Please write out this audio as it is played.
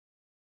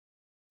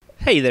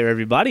Hey there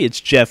everybody, it's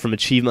Jeff from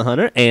Achievement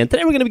Hunter, and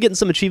today we're going to be getting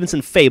some achievements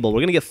in Fable. We're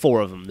going to get 4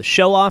 of them. The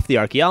Show-Off, the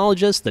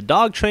Archaeologist, the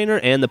Dog Trainer,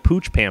 and the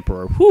Pooch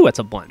Pamperer. Whew, that's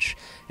a bunch.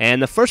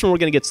 And the first one we're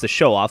going to get is the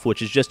Show-Off,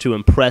 which is just to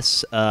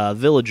impress a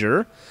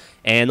villager.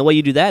 And the way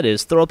you do that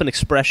is throw up an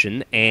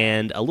expression,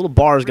 and a little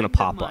bar is going to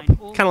pop up.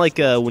 Kind of like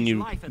when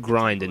you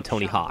grind in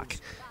Tony Hawk.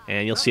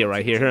 And you'll see it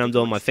right here. Here I'm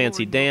doing my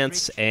fancy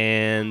dance,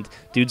 and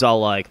dude's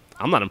all like,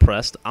 I'm not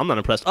impressed, I'm not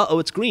impressed. Uh-oh,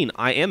 it's green,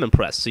 I am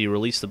impressed. So you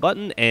release the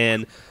button,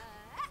 and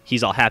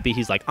he's all happy.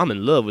 He's like, I'm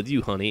in love with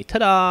you, honey.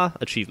 Ta-da!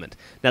 Achievement.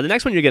 Now, the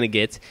next one you're going to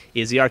get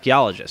is the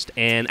Archaeologist.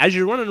 And as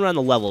you're running around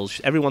the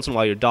levels, every once in a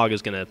while your dog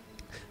is going to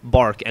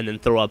bark and then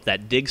throw up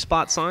that dig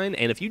spot sign.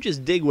 And if you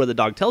just dig where the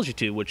dog tells you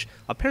to, which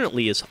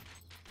apparently is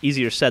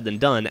easier said than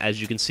done,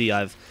 as you can see,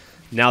 I've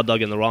now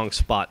dug in the wrong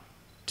spot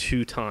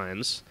 2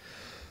 times.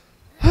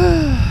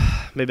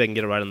 Maybe I can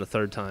get it right on the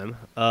 3rd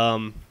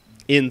time.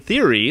 In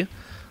theory,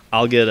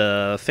 I'll get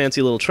a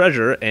fancy little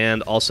treasure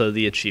and also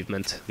the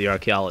achievement, the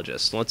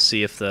Archaeologist. Let's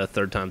see if the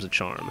 3rd time's a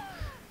charm.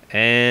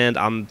 And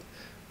I'm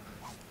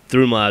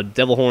threw my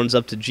devil horns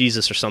up to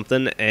Jesus or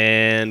something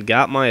and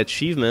got my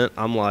achievement.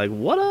 I'm like,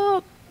 what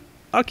up?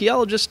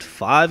 Archaeologist,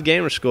 5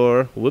 gamer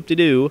score.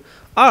 Whoop-de-doo.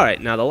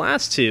 Alright, now the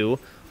last 2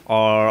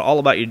 are all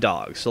about your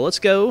dog. So let's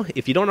go.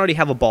 If you don't already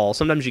have a ball,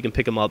 sometimes you can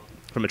pick them up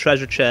from a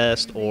treasure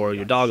chest or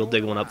your dog will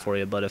dig one up for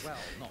you. But if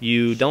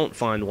you don't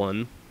find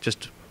one,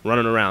 just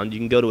running around, you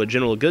can go to a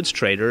general goods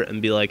trader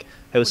and be like,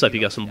 hey, what's up,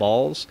 you got some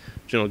balls?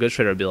 General goods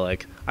trader would be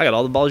like, I got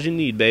all the balls you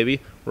need,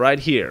 baby, right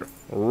here.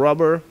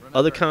 Rubber,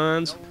 other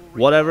kinds,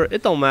 whatever,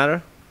 it don't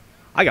matter.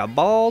 I got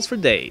balls for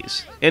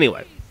days.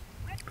 Anyway,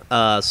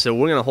 so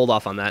we're going to hold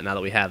off on that now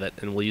that we have it,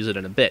 and we'll use it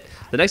in a bit.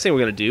 The next thing we're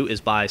going to do is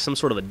buy some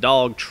sort of a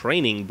dog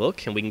training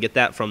book, and we can get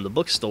that from the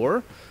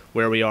bookstore,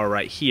 where we are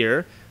right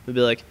here. We'll be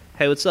like,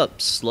 hey, what's up,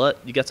 slut?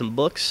 You got some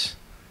books?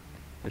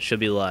 And she'll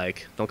be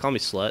like, don't call me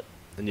slut.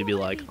 And you'd be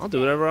like, I'll do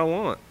whatever I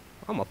want.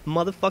 I'm a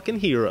motherfucking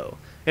hero.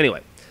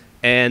 Anyway,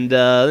 and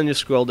then you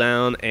scroll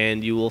down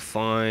and you will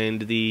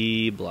find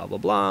the blah, blah,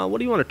 blah. What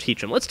do you want to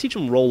teach them? Let's teach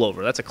them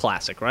rollover. That's a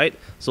classic, right?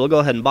 So we'll go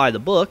ahead and buy the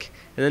book,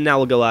 and then now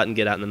we'll go out and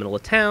get out in the middle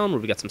of town where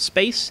we got some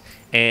space.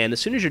 And as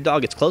soon as your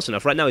dog gets close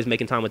enough, right now he's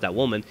making time with that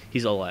woman,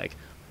 he's all like,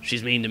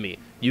 she's mean to me.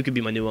 You could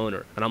be my new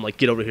owner. And I'm like,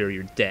 get over here,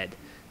 you're dead.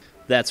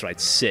 That's right,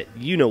 sit.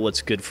 You know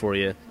what's good for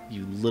you,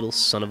 you little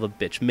son of a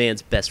bitch.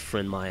 Man's best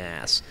friend, my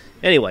ass.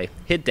 Anyway,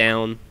 hit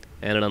down,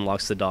 and it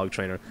unlocks the dog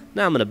trainer.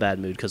 Now I'm in a bad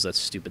mood because that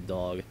stupid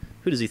dog.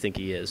 Who does he think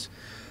he is?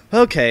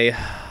 Okay,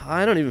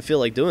 I don't even feel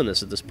like doing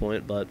this at this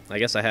point, but I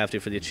guess I have to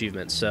for the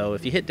achievement. So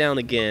if you hit down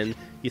again,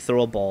 you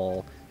throw a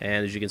ball,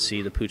 and as you can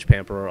see, the Pooch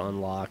Pamperer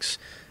unlocks.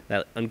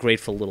 That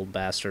ungrateful little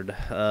bastard.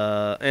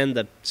 And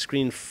the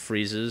screen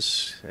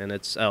freezes, and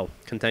it's, oh,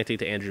 connecting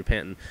to Andrew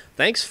Panton.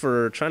 Thanks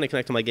for trying to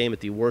connect to my game at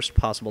the worst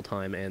possible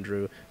time,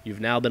 Andrew. You've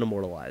now been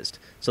immortalized.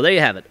 So there you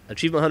have it.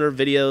 Achievement Hunter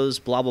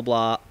videos, blah, blah,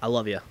 blah. I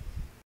love you.